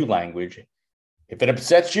the you language. If it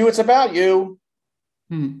upsets you, it's about you.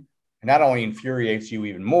 And not only infuriates you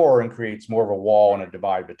even more and creates more of a wall and a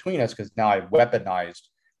divide between us, because now I've weaponized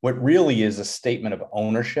what really is a statement of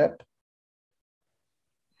ownership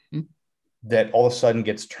that all of a sudden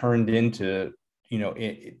gets turned into,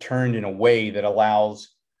 turned in a way that allows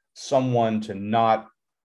someone to not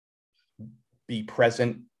be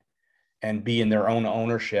present and be in their own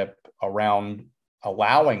ownership around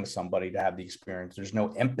allowing somebody to have the experience. There's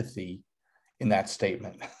no empathy in that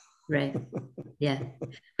statement. Right. Yeah.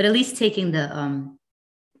 But at least taking the,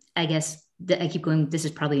 I guess I keep going, this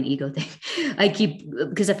is probably an ego thing.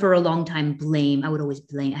 Because for a long time, I would always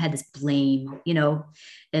blame. I had this blame,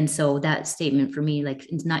 and so that statement for me,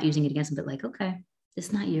 like, it's not using it against them, but like, okay,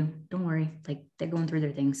 it's not you. Don't worry. Like, they're going through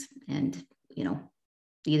their things, and,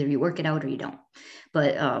 either you work it out or you don't.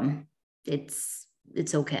 But it's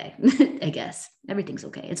okay. I guess everything's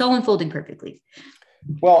okay. It's all unfolding perfectly.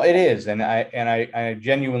 Well, it is, and I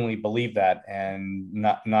genuinely believe that, and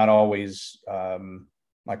not always.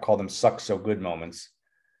 I call them suck so good moments.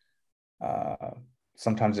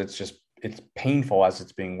 Sometimes it's painful as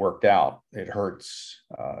it's being worked out. It hurts.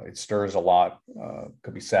 It stirs a lot.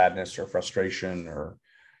 Could be sadness or frustration or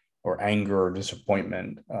anger or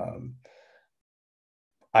disappointment.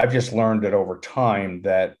 I've just learned that over time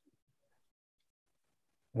that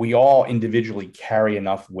we all individually carry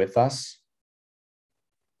enough with us.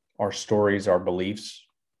 Our stories, our beliefs,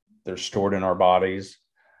 they're stored in our bodies.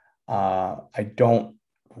 I don't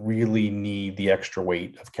really need the extra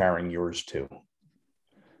weight of carrying yours too.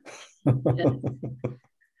 Yeah.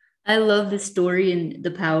 I love the story in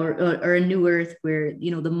The Power or A New Earth where,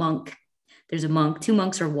 there's a monk, two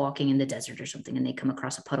monks are walking in the desert or something, and they come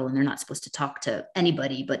across a puddle, and they're not supposed to talk to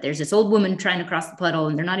anybody, but there's this old woman trying to cross the puddle,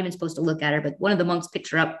 and they're not even supposed to look at her, but one of the monks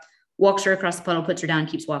picks her up, walks her across the puddle, puts her down,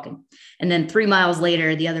 keeps walking. And then 3 miles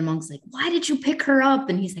later, the other monk's like, why did you pick her up?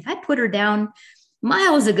 And he's like, I put her down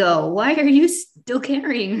miles ago. Why are you still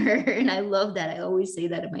carrying her? And I love that. I always say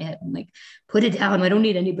that in my head. I'm like, put it down. I don't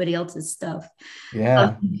need anybody else's stuff.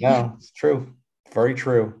 Yeah, it's true. Very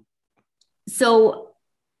true. So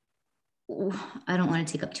I don't want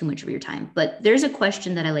to take up too much of your time, but there's a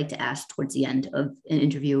question that I like to ask towards the end of an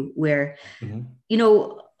interview where, first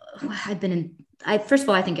of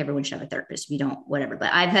all, I think everyone should have a therapist. If you don't, whatever,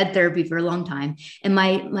 but I've had therapy for a long time. And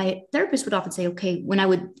my therapist would often say, okay,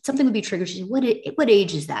 when something would be triggered, she said, what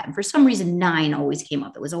age is that? And for some reason, 9 always came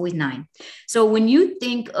up. It was always 9. So when you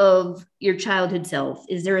think of your childhood self,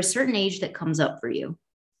 is there a certain age that comes up for you?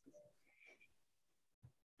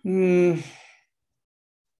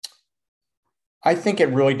 I think it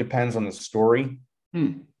really depends on the story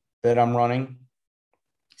that I'm running.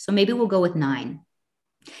 So maybe we'll go with 9.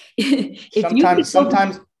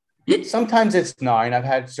 Sometimes it's 9. I've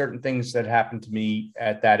had certain things that happened to me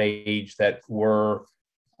at that age that were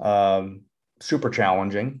super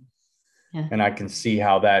challenging. Yeah. And I can see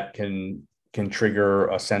how that can trigger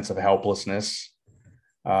a sense of helplessness.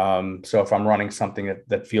 So if I'm running something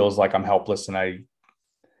that feels like I'm helpless and I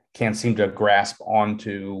can't seem to grasp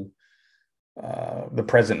onto the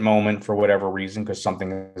present moment for whatever reason, because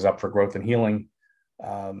something is up for growth and healing,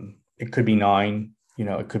 it could be 9.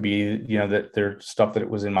 It could be, that there's stuff that it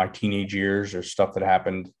was in my teenage years or stuff that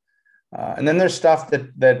happened. And then there's stuff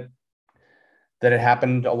that it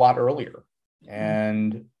happened a lot earlier.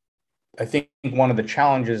 And I think one of the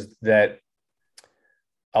challenges that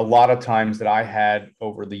a lot of times that I had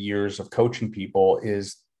over the years of coaching people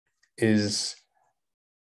is it's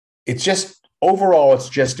just overall, it's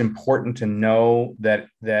just important to know that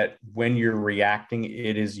when you're reacting,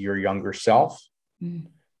 it is your younger self.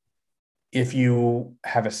 If you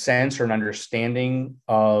have a sense or an understanding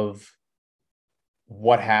of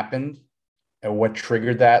what happened and what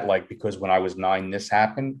triggered that, like, because when I was 9, this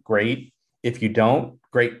happened, great. If you don't,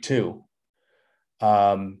 great too.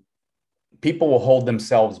 People will hold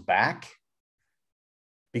themselves back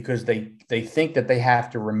because they think that they have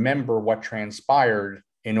to remember what transpired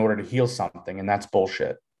in order to heal something. And that's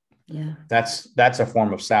bullshit. Yeah. That's a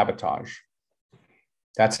form of sabotage.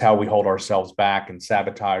 That's how we hold ourselves back and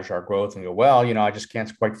sabotage our growth and go, well, I just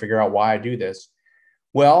can't quite figure out why I do this.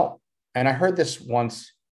 Well, and I heard this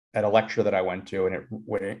once at a lecture that I went to,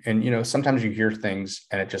 and sometimes you hear things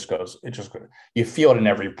and it just goes, you feel it in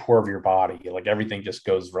every pore of your body. Like everything just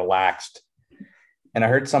goes relaxed. And I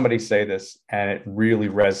heard somebody say this and it really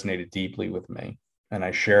resonated deeply with me. And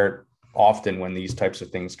I share it often when these types of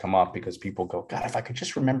things come up because people go, God, if I could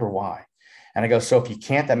just remember why. And I go, so if you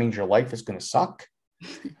can't, that means your life is going to suck.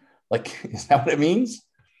 Like, is that what it means?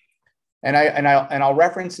 And I'll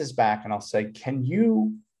reference this back and I'll say, can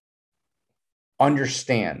you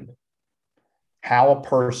understand how a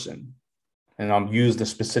person, and I'll use the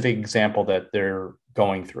specific example that they're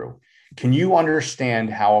going through. Can you understand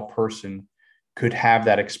how a person could have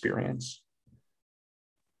that experience,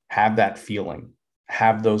 have that feeling,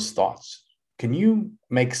 have those thoughts? Can you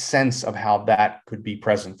make sense of how that could be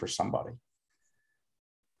present for somebody?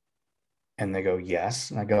 And they go, yes.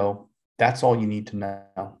 And I go, that's all you need to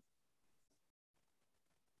know.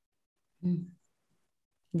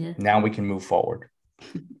 Yeah. Now we can move forward.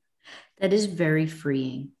 That is very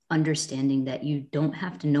freeing, understanding that you don't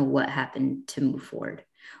have to know what happened to move forward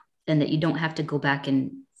and that you don't have to go back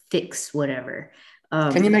and fix whatever.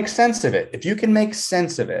 Can you make sense of it? If you can make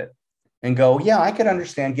sense of it and go, yeah, I could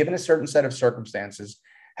understand, given a certain set of circumstances,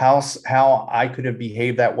 how I could have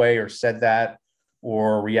behaved that way or said that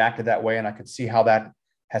or reacted that way. And I could see how that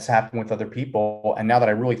has happened with other people. And now that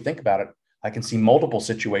I really think about it, I can see multiple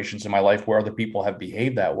situations in my life where other people have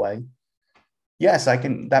behaved that way. Yes, I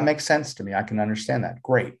can. That makes sense to me. I can understand that.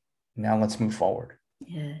 Great. Now let's move forward.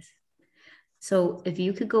 Yes. So if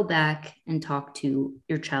you could go back and talk to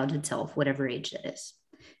your childhood self, whatever age that is,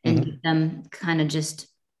 and give them kind of just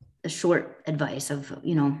a short advice of,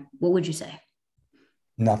 what would you say?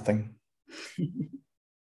 Nothing.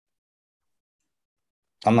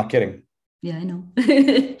 I'm not kidding. Yeah, I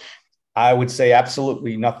know. I would say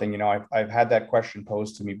absolutely nothing. I've had that question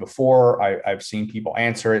posed to me before. I've seen people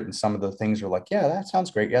answer it, and some of the things are like, yeah, that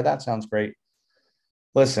sounds great. Yeah, that sounds great.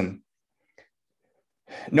 Listen,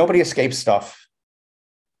 nobody escapes stuff.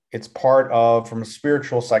 It's part of, from a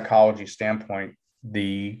spiritual psychology standpoint,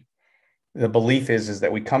 the belief is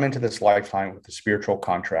that we come into this lifetime with the spiritual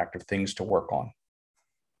contract of things to work on.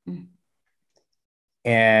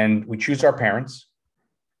 And we choose our parents.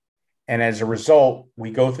 And as a result,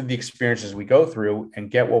 we go through the experiences we go through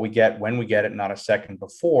and get what we get when we get it, not a second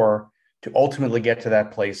before, to ultimately get to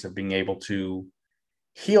that place of being able to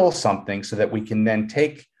heal something so that we can then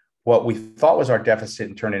take what we thought was our deficit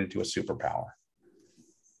and turn it into a superpower.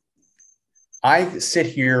 I sit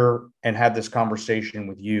here and have this conversation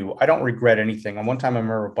with you. I don't regret anything. And one time I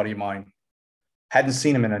remember a buddy of mine, hadn't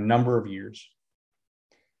seen him in a number of years.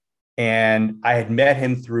 And I had met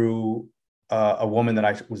him through a woman that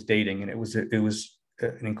I was dating, and it was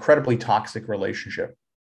an incredibly toxic relationship.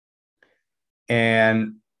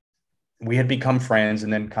 And we had become friends.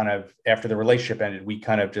 And then kind of after the relationship ended, we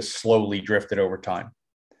kind of just slowly drifted over time.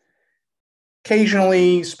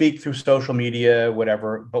 Occasionally speak through social media,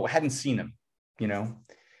 whatever, but we hadn't seen him,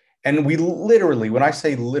 And we literally, when I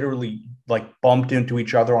say literally, like bumped into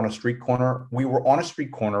each other on a street corner, we were on a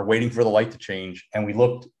street corner waiting for the light to change. And we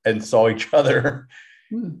looked and saw each other.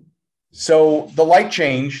 So the light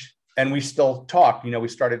changed and we still talked, we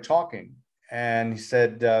started talking. And he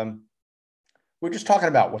said, we're just talking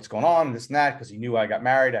about what's going on, this and that, because he knew I got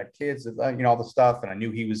married, I had kids, all the stuff. And I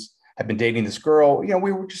knew he had been dating this girl.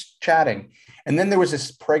 We were just chatting. And then there was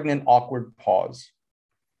this pregnant, awkward pause.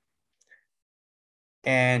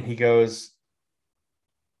 And he goes,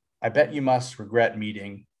 I bet you must regret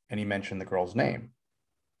meeting. And he mentioned the girl's name.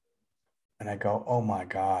 And I go, oh my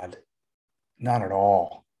God, not at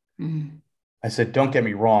all. I said, don't get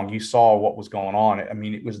me wrong. You saw what was going on. I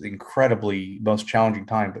mean, it was the incredibly most challenging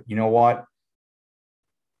time. But you know what?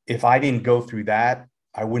 If I didn't go through that,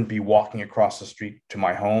 I wouldn't be walking across the street to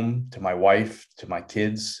my home, to my wife, to my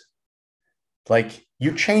kids. Like,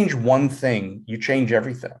 you change one thing, you change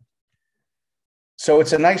everything. So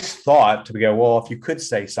it's a nice thought to go, well, if you could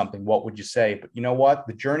say something, what would you say? But you know what?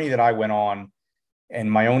 The journey that I went on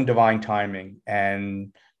and my own divine timing,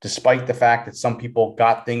 and despite the fact that some people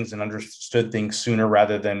got things and understood things sooner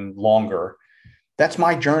rather than longer, that's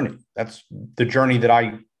my journey. That's the journey that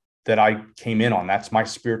I came in on. That's my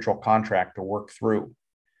spiritual contract to work through.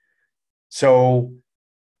 So,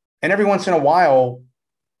 and every once in a while,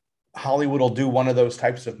 Hollywood will do one of those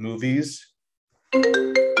types of movies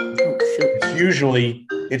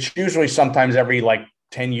It's usually sometimes every like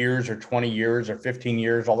 10 years or 20 years or 15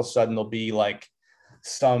 years, all of a sudden there'll be like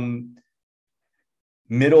some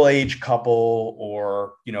middle-aged couple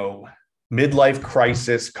or, midlife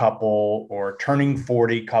crisis couple or turning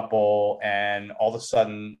 40 couple. And all of a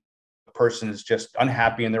sudden the person is just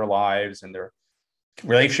unhappy in their lives and their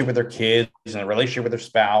relationship with their kids and their relationship with their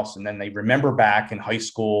spouse. And then they remember back in high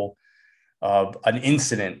school of an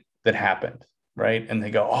incident that happened, right? And they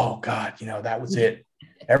go, oh God, that was it.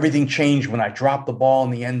 Everything changed when I dropped the ball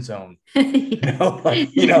in the end zone. And all of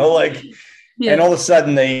a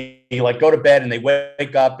sudden they like go to bed and they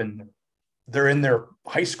wake up and they're in their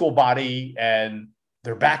high school body and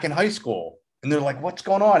they're back in high school. And they're like, what's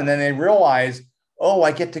going on? And then they realize, oh,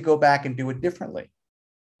 I get to go back and do it differently.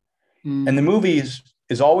 And the movie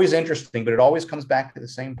is always interesting, but it always comes back to the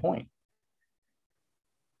same point.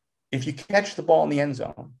 If you catch the ball in the end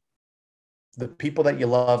zone, the people that you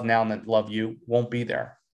love now and that love you won't be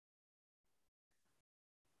there.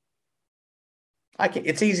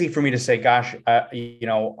 It's easy for me to say, gosh,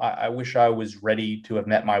 I wish I was ready to have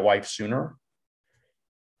met my wife sooner,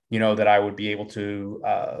 that I would be able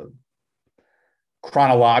to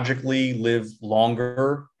chronologically live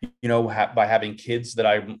longer, by having kids that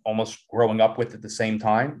I'm almost growing up with at the same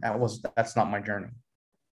time. That's not my journey.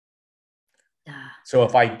 So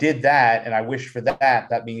if I did that and I wish for that,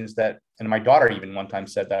 that means that, and my daughter even one time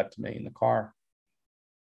said that to me in the car.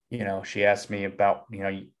 She asked me about,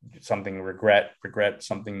 something regret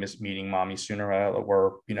something, meeting mommy sooner,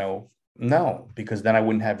 or, no, because then I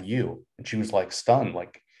wouldn't have you. And she was like stunned,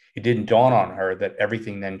 like it didn't dawn on her that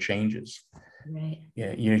everything then changes. Right.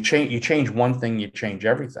 Yeah. You change one thing, you change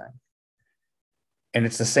everything. And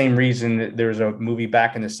it's the same reason that there's a movie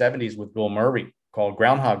back in the 70s with Bill Murray called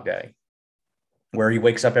Groundhog Day, where he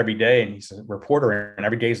wakes up every day and he's a reporter and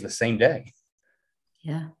every day is the same day.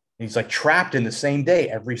 Yeah. He's like trapped in the same day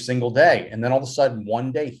every single day. And then all of a sudden,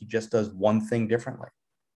 one day he just does one thing differently.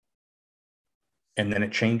 And then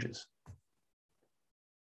it changes.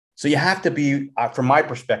 So you have to be, from my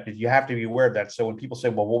perspective, you have to be aware of that. So when people say,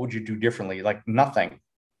 well, what would you do differently? Like nothing.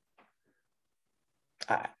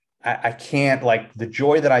 I can't, like the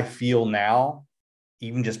joy that I feel now,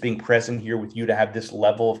 even just being present here with you to have this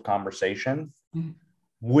level of conversation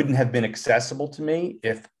wouldn't have been accessible to me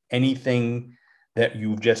if anything that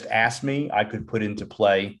you've just asked me, I could put into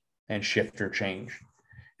play and shift or change.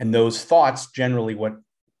 And those thoughts generally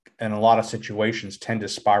in a lot of situations tend to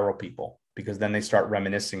spiral people, because then they start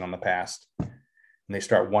reminiscing on the past and they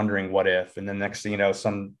start wondering what if, and then next thing you know,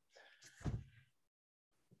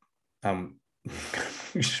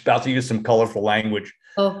 just about to use some colorful language.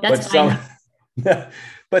 Oh, that's fine.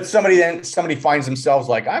 But somebody finds themselves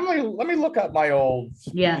like, let me look up my old,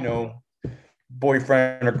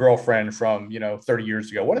 boyfriend or girlfriend from 30 years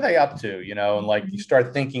ago. What are they up to? And like you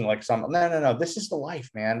start thinking like no, this is the life,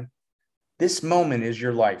 man. This moment is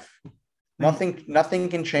your life. Nothing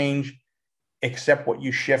can change except what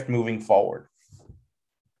you shift moving forward.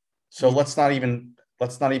 So let's not even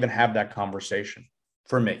have that conversation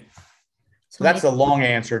for me. So that's a long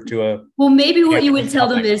answer to a. Well, maybe what you would tell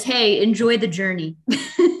them is, hey, enjoy the journey.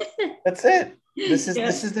 That's it. This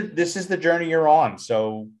is the journey you're on.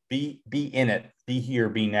 So be in it. Be here.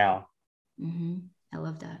 Be now. Mm-hmm. I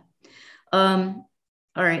love that. All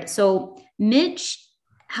right. So Mitch,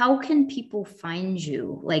 how can people find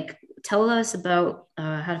you? Like, tell us about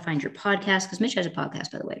how to find your podcast, because Mitch has a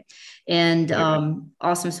podcast, by the way, and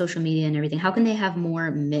awesome social media and everything. How can they have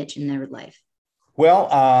more Mitch in their life? Well,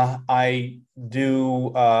 I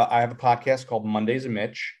have a podcast called Mondays of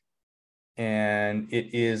Mitch, and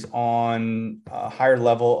it is on a higher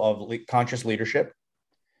level of conscious leadership.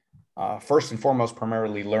 First and foremost,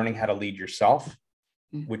 primarily learning how to lead yourself,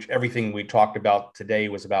 which everything we talked about today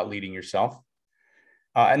was about leading yourself.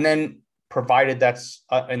 And then provided that's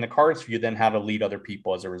in the cards for you, then how to lead other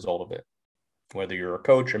people as a result of it, whether you're a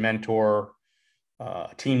coach, a mentor, a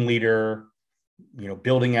team leader,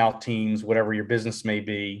 building out teams, whatever your business may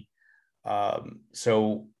be.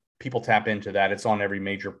 So people tap into that. It's on every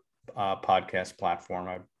major podcast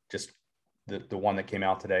platform. The one that came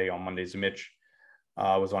out today on Mondays of Mitch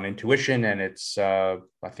was on intuition, and it's I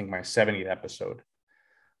think my 70th episode.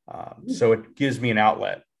 So it gives me an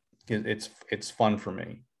outlet. It's fun for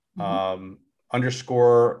me. _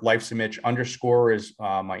 Life's a Mitch _ is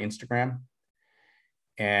my Instagram.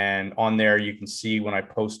 And on there, you can see when I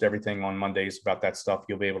post everything on Mondays about that stuff,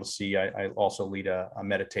 you'll be able to see. I also lead a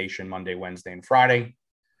meditation Monday, Wednesday, and Friday,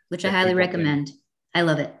 which I highly recommend. I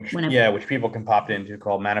love it. Which people can pop into,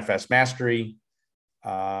 called Manifest Mastery.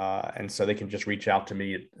 And so they can just reach out to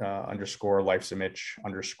me at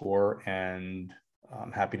 _lifesamitch_, and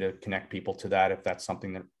I'm happy to connect people to that if that's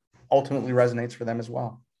something that ultimately resonates for them as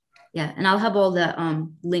well. Yeah, and I'll have all the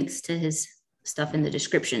links to his stuff in the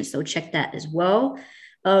description, so check that as well.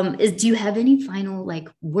 Do you have any final like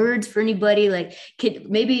words for anybody? Like, could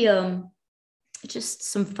maybe just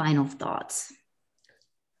some final thoughts?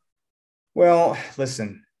 Well,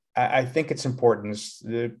 listen, I think it's important.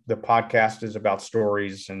 The podcast is about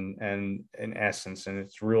stories and in essence, and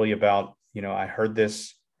it's really about, I heard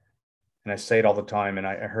this, and I say it all the time, and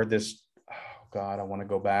I heard this. Oh God, I want to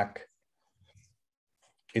go back.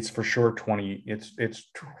 It's for sure 20. It's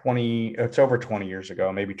over 20 years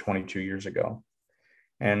ago, maybe 22 years ago.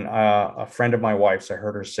 And a friend of my wife's, I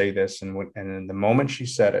heard her say this, and the moment she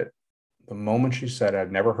said it,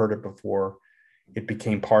 I'd never heard it before. It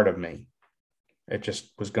became part of me. It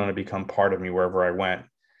just was going to become part of me wherever I went.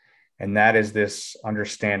 And that is this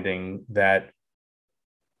understanding that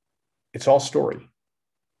it's all story.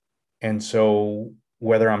 And so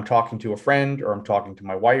whether I'm talking to a friend or I'm talking to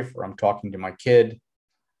my wife or I'm talking to my kid,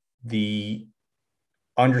 the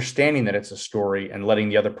understanding that it's a story and letting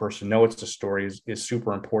the other person know it's a story is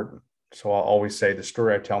super important. So I'll always say the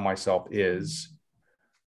story I tell myself is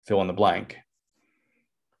fill in the blank,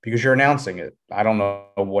 because you're announcing it. I don't know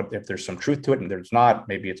if there's some truth to it, and there's not.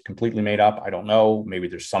 Maybe it's completely made up. I don't know. Maybe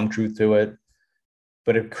there's some truth to it,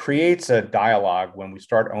 but it creates a dialogue when we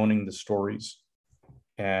start owning the stories.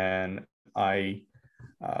 And I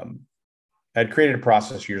had created a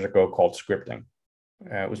process years ago called scripting.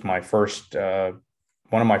 It was my first, one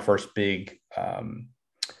of my first big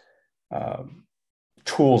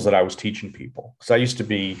tools that I was teaching people. So I used to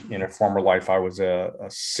be, in a former life, I was a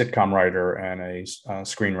sitcom writer and a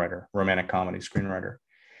screenwriter, romantic comedy screenwriter.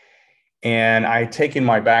 And I had taken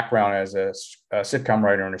my background as a sitcom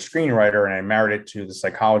writer and a screenwriter, and I married it to the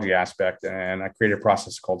psychology aspect. And I created a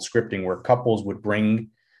process called scripting, where couples would bring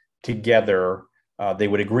together, they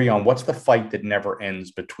would agree on what's the fight that never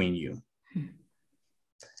ends between you.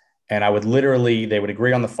 And they would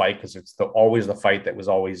agree on the fight, because it's always the fight that was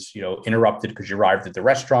always, interrupted because you arrived at the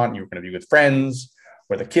restaurant and you were going to be with friends,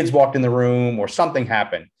 or the kids walked in the room, or something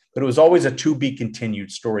happened. But it was always a to be continued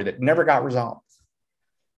story that never got resolved.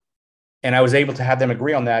 And I was able to have them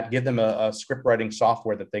agree on that, give them a script writing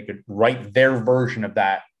software that they could write their version of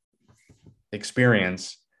that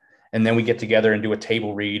experience. And then we get together and do a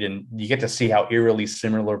table read, and you get to see how eerily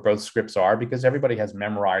similar both scripts are, because everybody has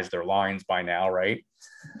memorized their lines by now, right?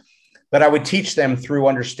 But I would teach them through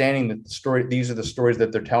understanding that these are the stories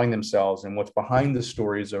that they're telling themselves, and what's behind the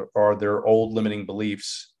stories are their old limiting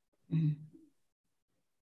beliefs.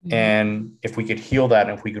 Mm-hmm. And if we could heal that,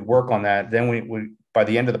 and if we could work on that, then we by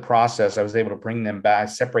the end of the process, I was able to bring them back,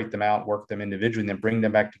 separate them out, work them individually, and then bring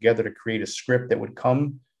them back together to create a script that would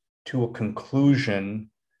come to a conclusion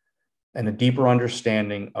and a deeper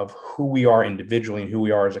understanding of who we are individually and who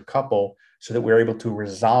we are as a couple, so that we're able to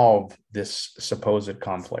resolve this supposed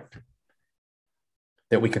conflict.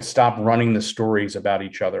 That we could stop running the stories about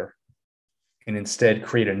each other and instead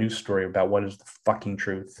create a new story about what is the fucking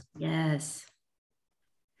truth. Yes.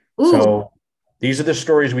 Ooh. So these are the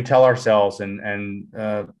stories we tell ourselves, and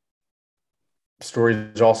stories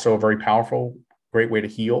is also a very powerful, great way to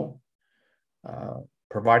heal,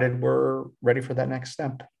 provided we're ready for that next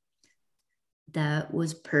step. That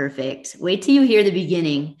was perfect. Wait till you hear the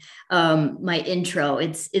beginning. My intro.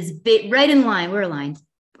 It's right in line. We're aligned.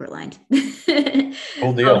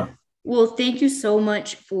 Cool deal. Well, thank you so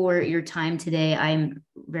much for your time today. I'm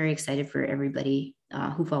very excited for everybody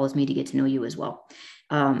who follows me to get to know you as well,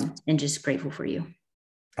 and just grateful for you.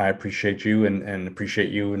 I appreciate you and appreciate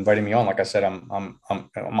you inviting me on. Like I said, I'm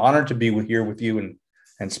honored to be here with you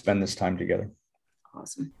and spend this time together.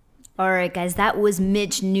 Awesome. All right, guys, that was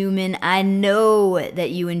Mitch Newman. I know that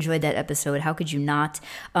you enjoyed that episode. How could you not?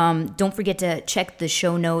 Don't forget to check the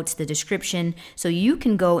show notes, the description, so you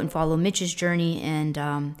can go and follow Mitch's journey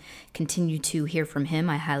and continue to hear from him.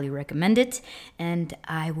 I highly recommend it, and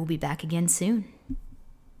I will be back again soon.